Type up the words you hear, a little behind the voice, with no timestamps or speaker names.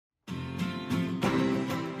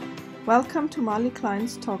Welcome to Mali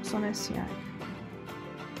Klein's Talks on Essiac,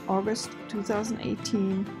 August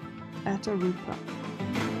 2018 at Arupa.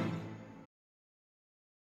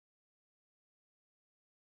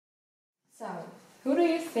 So, who do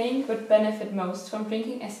you think would benefit most from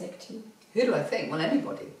drinking Essiac tea? Who do I think? Well,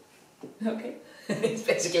 anybody. Okay. It's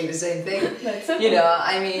basically the same thing. That's simple. You know,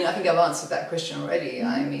 I mean, I think I've answered that question already. Mm-hmm.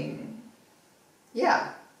 I mean,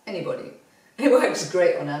 yeah, anybody. It works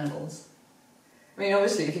great on animals. I mean,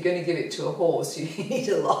 obviously, if you're going to give it to a horse, you need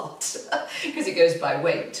a lot because it goes by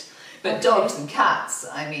weight. But Okay. dogs and cats,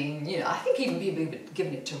 I mean, you know, I think even people have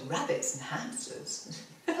given it to rabbits and hamsters.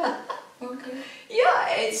 Okay. Yeah,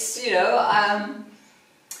 it's, you know,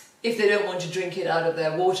 if they don't want to drink it out of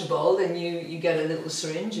their water bowl, then you get a little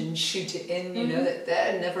syringe and shoot it in, you know, that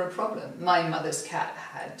they're never a problem. My mother's cat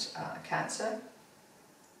had cancer,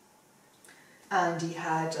 and he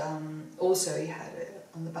had, also he had it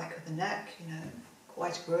on the back of the neck, you know,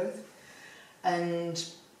 quite a growth, and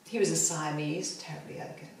he was a Siamese, terribly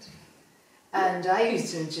elegant, and I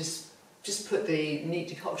used to just put the neat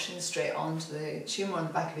decoction straight onto the tumour on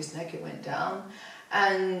the back of his neck. It went down,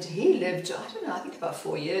 and he lived, I don't know, I think about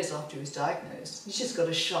 4 years after he was diagnosed. He just got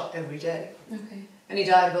a shot every day. Okay. And he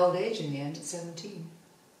died of old age in the end at 17.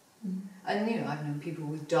 Mm. And, you know, I've known people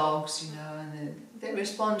with dogs, you know, and they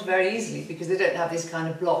respond very easily because they don't have these kind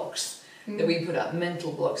of blocks that we put up,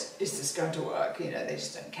 mental blocks. Is this going to work? You know, they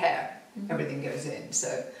just don't care. Everything goes in.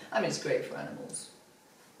 So, I mean, it's great for animals.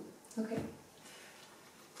 Okay.